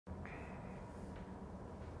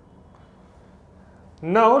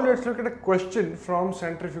Now let's look at a question from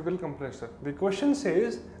centrifugal compressor. The question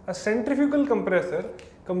says a centrifugal compressor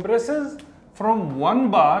compresses from 1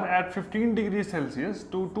 bar at 15 degrees Celsius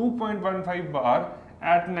to 2.15 bar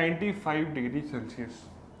at 95 degrees Celsius.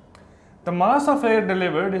 The mass of air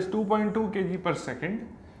delivered is 2.2 kg per second.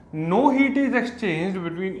 No heat is exchanged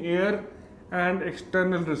between air and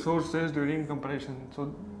external resources during compression.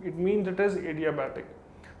 So it means it is adiabatic.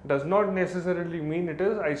 Does not necessarily mean it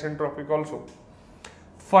is isentropic also.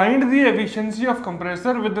 Find the efficiency of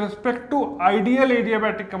compressor with respect to ideal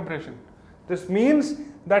adiabatic compression. This means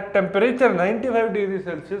that temperature 95 degrees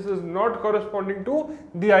Celsius is not corresponding to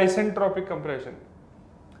the isentropic compression.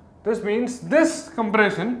 This means this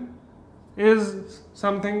compression is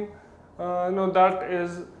something that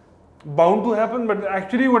is bound to happen, but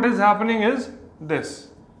actually what is happening is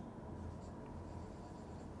this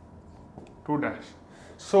 2 dash.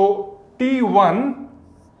 So T1,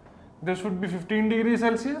 this would be 15 degrees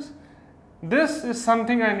Celsius. This is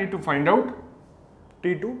something I need to find out,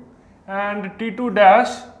 T2, and T2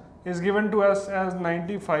 dash is given to us as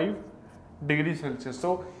 95 degrees Celsius.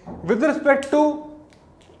 So with respect to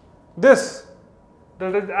this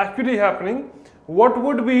that is actually happening, what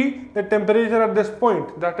would be the temperature at this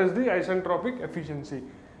point? That is the isentropic efficiency.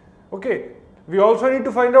 Okay, we also need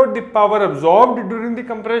to find out the power absorbed during the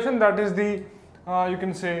compression, that is the you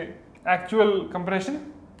can say actual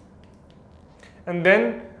compression, and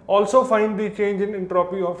then also find the change in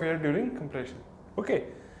entropy of air during compression. Okay,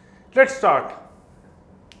 let's start.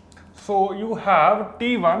 So you have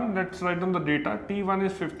T1, let's write down the data. T1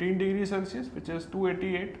 is 15 degrees Celsius, which is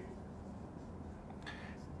 288.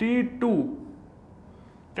 T2,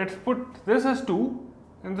 let's put this as 2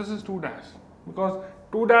 and this is 2 dash, because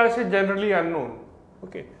 2 dash is generally unknown.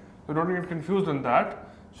 Okay, so don't get confused on that.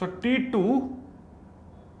 So T2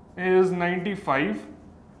 is 95,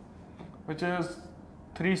 which is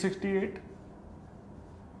 368.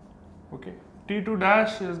 Okay, T2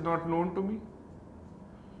 dash is not known to me.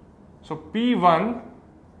 So P1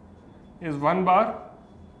 is 1 bar,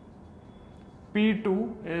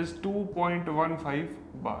 P2 is 2.15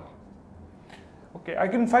 bar. Okay, I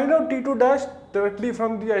can find out T2 dash directly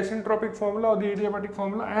from the isentropic formula or the adiabatic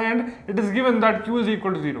formula, and it is given that Q is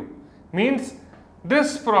equal to 0. Means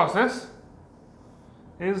this process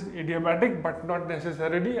is adiabatic but not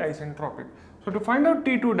necessarily isentropic. So to find out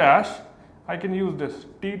T2 dash, I can use this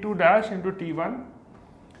T2 dash into T1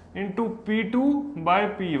 into P2 by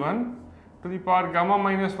P1 to the power gamma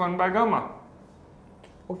minus 1 by gamma.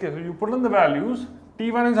 Okay, so you put in the values.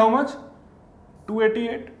 T1 is how much?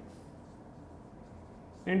 288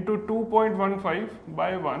 into 2.15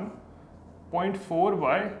 by 1.4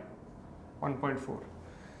 by 1.4.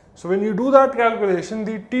 So when you do that calculation,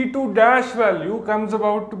 the T2 dash value comes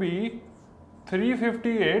about to be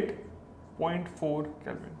 358.4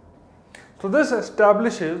 Kelvin. So this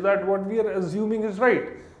establishes that what we are assuming is right.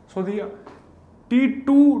 So the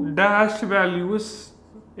T2 dash value is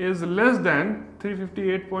less than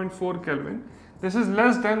 358.4 Kelvin. This is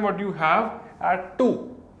less than what you have at 2.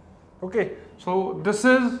 Okay, so this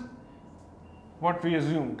is what we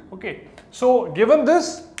assumed. Okay, so given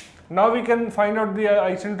this, now we can find out the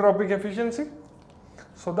isentropic efficiency.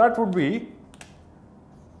 So that would be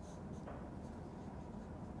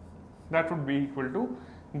equal to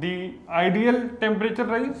the ideal temperature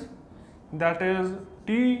rise, that is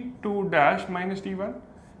T2 dash minus T1,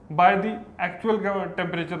 by the actual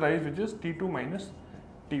temperature rise, which is T2 minus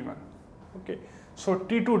T1. Okay, so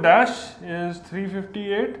T2 dash is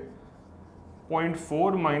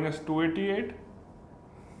 358.4 minus 288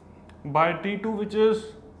 by T2, which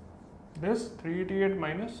is this 388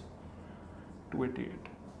 minus 288.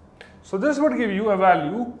 So this would give you a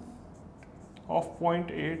value of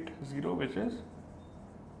 0.80, which is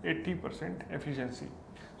 80% efficiency.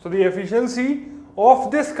 So the efficiency of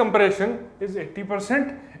this compression is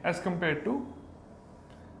 80% as compared to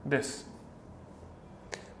this.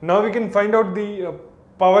 Now we can find out the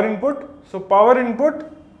power input. So power input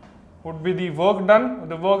would be the work done,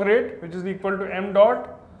 the work rate, which is equal to m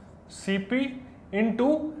dot Cp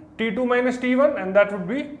into T2 minus T1, and that would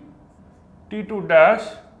be T2 dash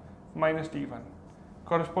minus T1,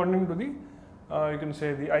 corresponding to the you can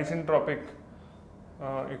say the isentropic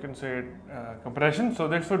compression. So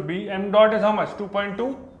this would be m dot is how much?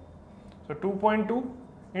 2.2. So 2.2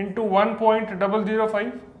 into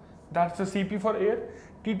 1.005, that's the Cp for air.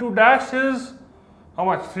 T2 dash is how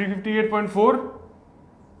much? 358.4.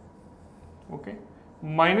 Okay,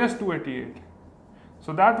 minus 288.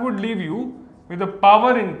 So that would leave you with a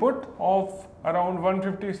power input of around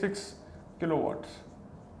 156 kilowatts.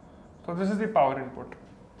 So this is the power input.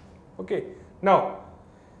 Okay, now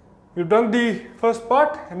We've done the first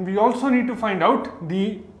part, and we also need to find out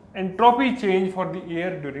the entropy change for the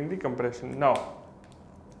air during the compression. Now,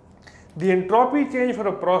 the entropy change for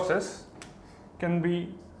a process can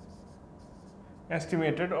be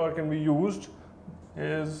estimated or can be used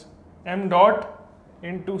is m dot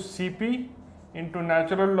into Cp into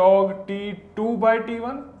natural log T2 by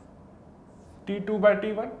T1,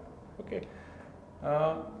 okay,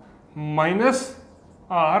 minus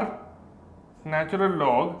R natural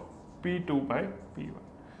log P2 by P1.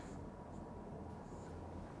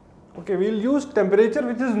 Okay, we will use temperature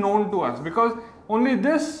which is known to us, because only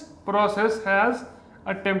this process has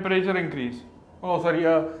a temperature increase. Oh, sorry,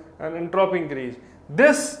 an entropy increase.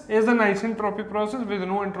 This is an isentropic process with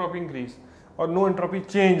no entropy increase or no entropy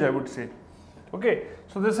change, I would say. Okay,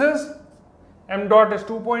 so this is m dot is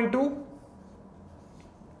 2.2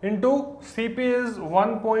 into Cp is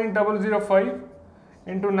 1.005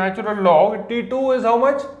 into natural log T2 is how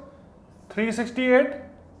much? 368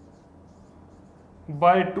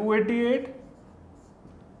 by 288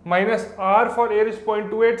 minus R for air is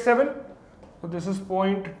 0.287, so this is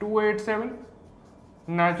 0.287.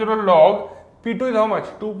 Natural log P2 is how much?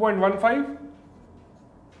 2.15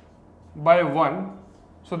 by 1.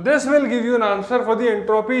 So this will give you an answer for the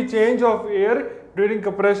entropy change of air during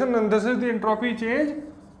compression, and this is the entropy change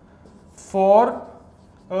for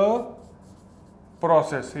a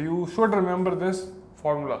process. You should remember this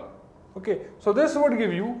formula. Okay, so this would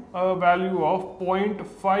give you a value of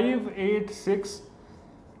 0.586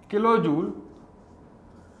 kilojoule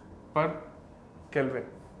per Kelvin.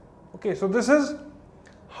 Okay, so this is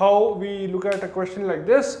how we look at a question like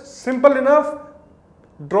this. Simple enough.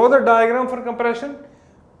 Draw the diagram for compression,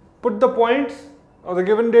 put the points of the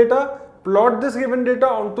given data, plot this given data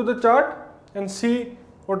onto the chart and see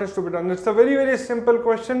what is to be done. It's a very, very simple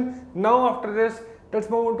question. Now after this, let's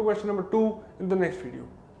move on to question number 2 in the next video.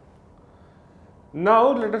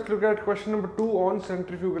 Now let us look at question number 2 on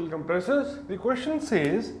centrifugal compressors. The question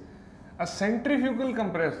says, a centrifugal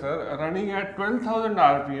compressor running at 12,000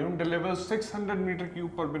 rpm delivers 600 meter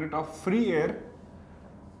cube per minute of free air.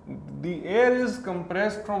 The air is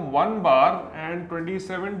compressed from 1 bar and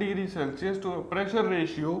 27 degrees Celsius to a pressure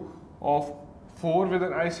ratio of 4 with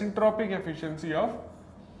an isentropic efficiency of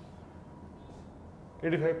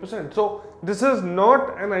 85%. So this is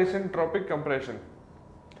not an isentropic compression.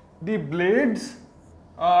 The blades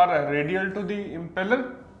are radial to the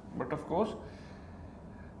impeller, but of course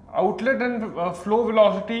outlet and flow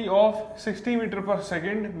velocity of 60 meter per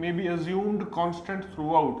second may be assumed constant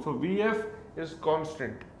throughout. So Vf is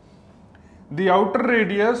constant. The outer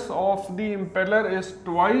radius of the impeller is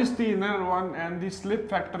twice the inner one and the slip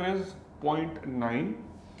factor is 0.9.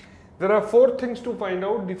 There are 4 things to find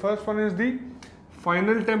out. The first one is the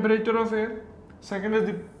final temperature of air. Second is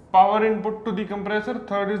the power input to the compressor.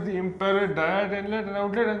 Third is the impeller diode inlet and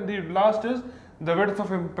outlet, and the last is the width of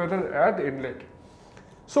impeller at inlet.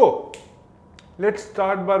 So let's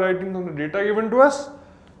start by writing down the data given to us.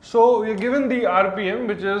 So we are given the RPM,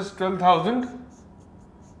 which is 12,000.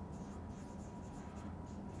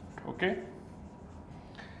 Okay.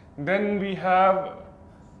 Then we have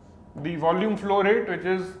the volume flow rate, which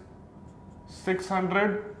is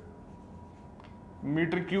 600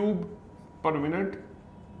 meter cube per minute,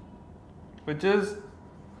 which is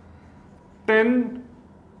 10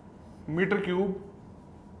 meter cube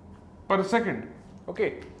per second.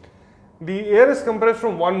 Okay, the air is compressed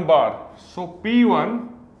from 1 bar, so P1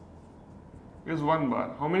 is 1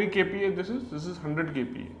 bar. How many kPa this is? This is 100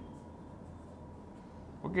 kPa.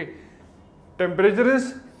 Okay, temperature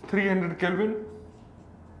is 300 Kelvin.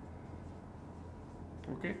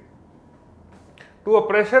 Okay, to a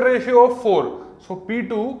pressure ratio of 4, so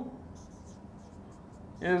P2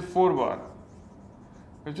 is 4 bar,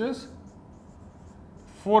 which is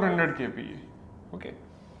 400 kPa. Okay,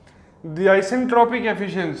 the isentropic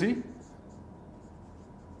efficiency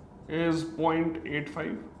is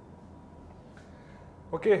 0.85.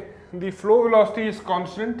 Okay, the flow velocity is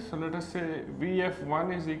constant, so let us say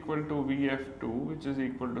Vf1 is equal to Vf2, which is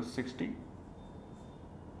equal to 60.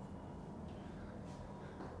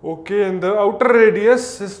 Okay, and the outer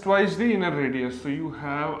radius is twice the inner radius, so you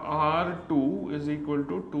have R2 is equal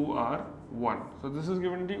to 2R1. So this is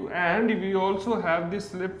given to you, and we also have the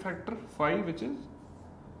slip factor 5, which is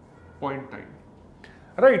 0.9.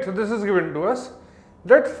 Right, so this is given to us.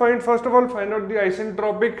 Let's first of all find out the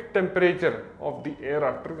isentropic temperature of the air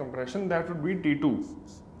after compression. That would be T2,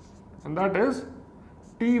 and that is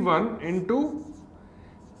T1 into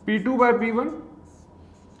P2 by P1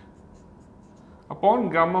 upon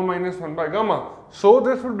gamma minus 1 by gamma. So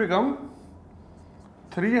this would become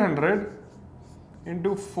 300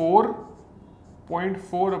 into 4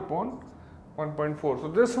 0.4 upon 1.4. So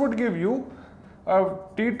this would give you a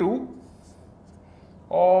T2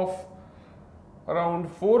 of around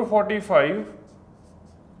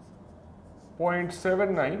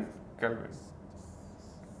 445.79 Kelvin.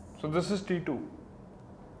 So this is T2.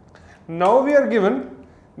 Now we are given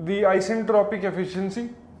the isentropic efficiency,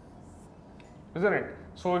 isn't it?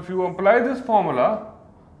 So if you apply this formula,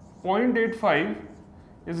 0.85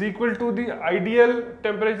 is equal to the ideal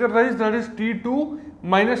temperature rise, that is T2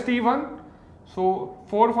 minus T1. So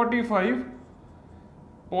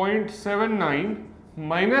 445.79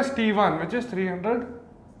 minus T1, which is 300,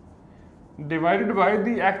 divided by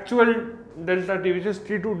the actual delta T, which is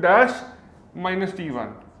T2 dash minus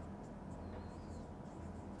T1.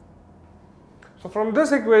 So from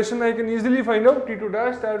this equation I can easily find out T2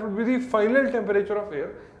 dash, that would be the final temperature of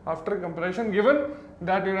air after compression, given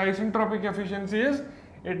that your isentropic efficiency is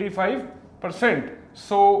 85%.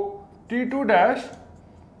 So T2 dash,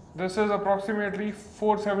 this is approximately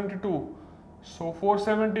 472, so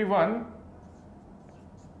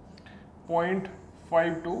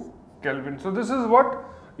 471.52 Kelvin. So this is what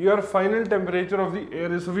your final temperature of the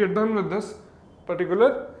air is. So we are done with this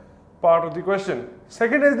particular part of the question.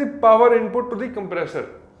 Second is the power input to the compressor.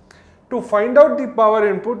 To find out the power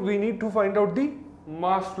input, we need to find out the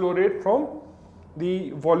mass flow rate from the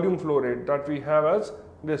volume flow rate that we have as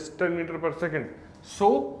this 10 meter per second.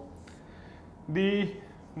 So the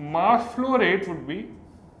mass flow rate would be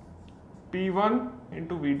P1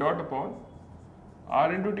 into V dot upon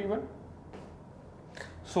R into T1.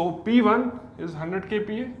 So P1 is 100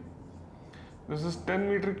 kPa. This is 10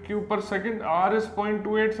 meter cube per second. R is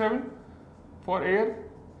 0.287 for air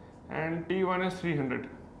and T1 is 300.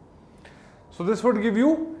 So this would give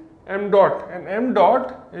you m dot, and m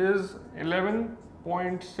dot is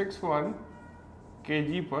 11.61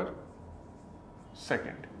 kg per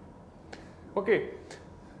second. Okay.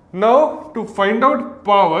 Now to find out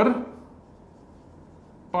power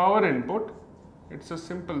input, it's a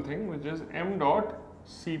simple thing, which is m dot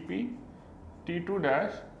Cp T2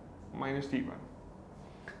 dash minus T1,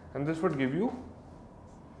 and this would give you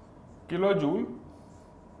kilojoule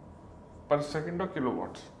per second or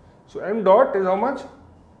kilowatts. So m dot is how much?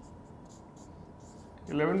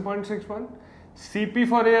 11.61. Cp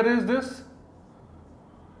for air is this.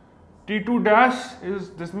 T2 dash is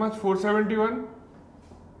this much,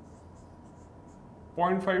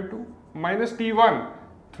 471.52 minus T1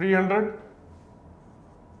 300.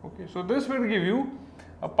 Okay, so this will give you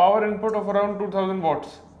a power input of around 2000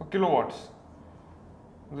 watts or kilowatts.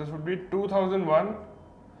 This would be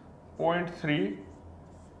 2001.3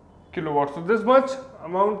 kilowatts. So this much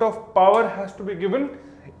amount of power has to be given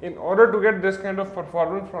in order to get this kind of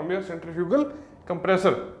performance from your centrifugal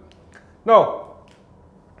compressor. Now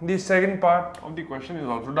the second part of the question is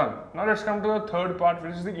also done. Now let's come to the third part,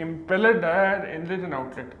 which is the impeller dia at inlet and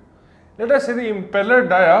outlet. Let us say the impeller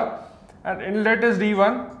dia at inlet is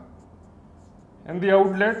D1 and the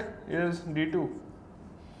outlet is D2.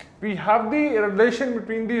 We have the relation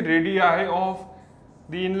between the radii of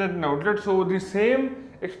the inlet and outlet, so the same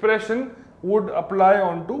expression would apply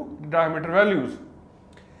onto diameter values.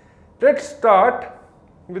 Let's start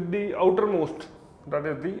with the outermost, that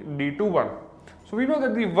is the D2 one. So we know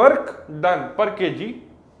that the work done per kg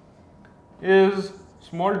is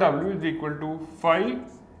small w is equal to phi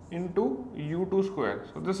into U2 square.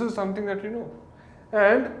 So this is something that you know,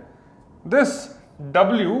 and this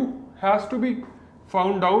W has to be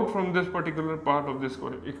found out from this particular part of this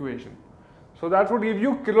equation. So that would give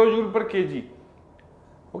you kilojoule per kg.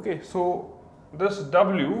 Okay, so this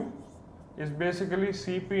W is basically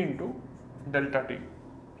Cp into delta T.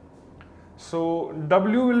 So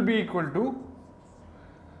W will be equal to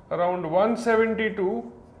around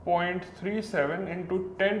 172.37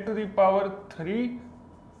 into 10 to the power 3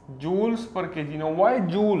 joules per kg. Now why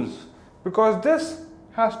joules? Because this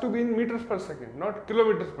has to be in meters per second, not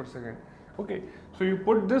kilometers per second. Okay, so you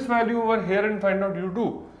put this value over here and find out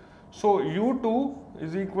U2. So U2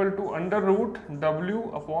 is equal to under root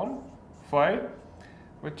W upon phi,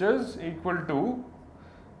 which is equal to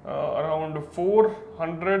around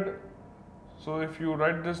 400. So if you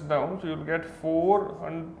write this down, so you will get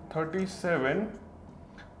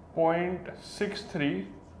 437.63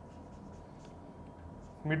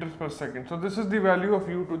 meters per second. So this is the value of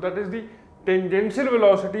U2, that is the tangential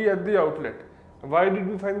velocity at the outlet. Why did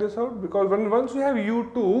we find this out? Because once you have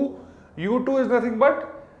U2 is nothing but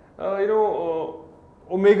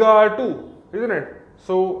omega R2, isn't it?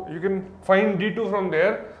 So you can find D2 from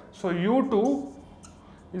there. So U2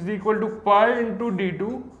 is equal to pi into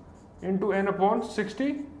D2 into n upon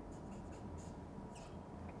 60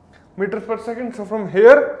 meters per second. So from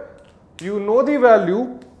here you know the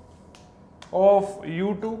value of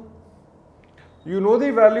U2, you know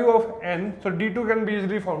the value of N, so D2 can be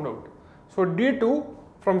easily found out. So D2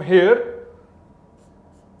 from here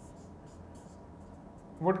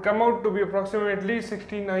would come out to be approximately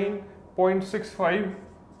 69.65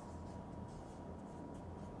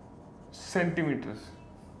 centimeters.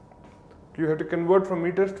 You have to convert from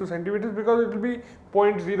meters to centimeters because it will be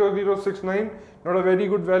 0.0069, not a very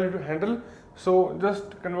good value to handle. So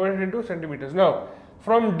just convert it into centimeters. Now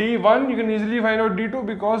from D1 you can easily find out D2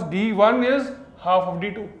 because D1 is half of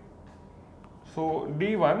D2. So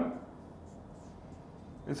D1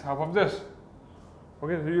 is half of this.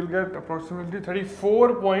 Okay, so you will get approximately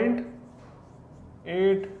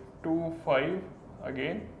 34.825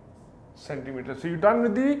 again centimeters. So you are done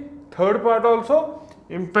with the third part also,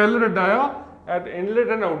 impeller dia at inlet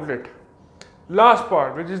and outlet. Last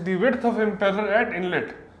part, which is the width of impeller at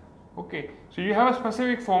inlet. Okay, so you have a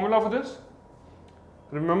specific formula for this.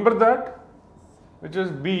 Remember that, which is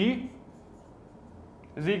B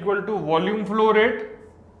is equal to volume flow rate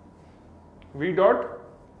V dot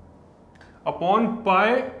upon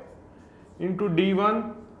pi into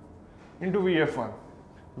D1 into Vf1.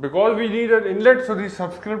 Because we need an inlet, so the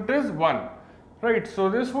subscript is 1, right? So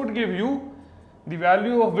this would give you the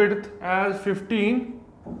value of width as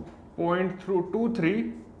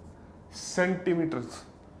 15.23 centimeters.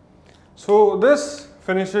 So this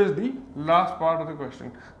finishes the last part of the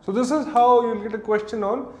question. So this is how you will get a question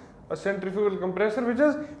on a centrifugal compressor, which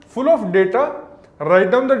is full of data. Write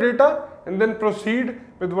down the data and then proceed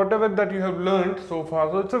with whatever that you have learned so far.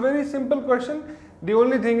 So it's a very simple question. The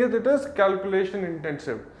only thing is it is calculation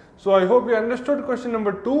intensive. So I hope you understood question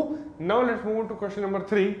number 2. Now let's move on to question number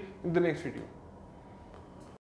 3 in the next video.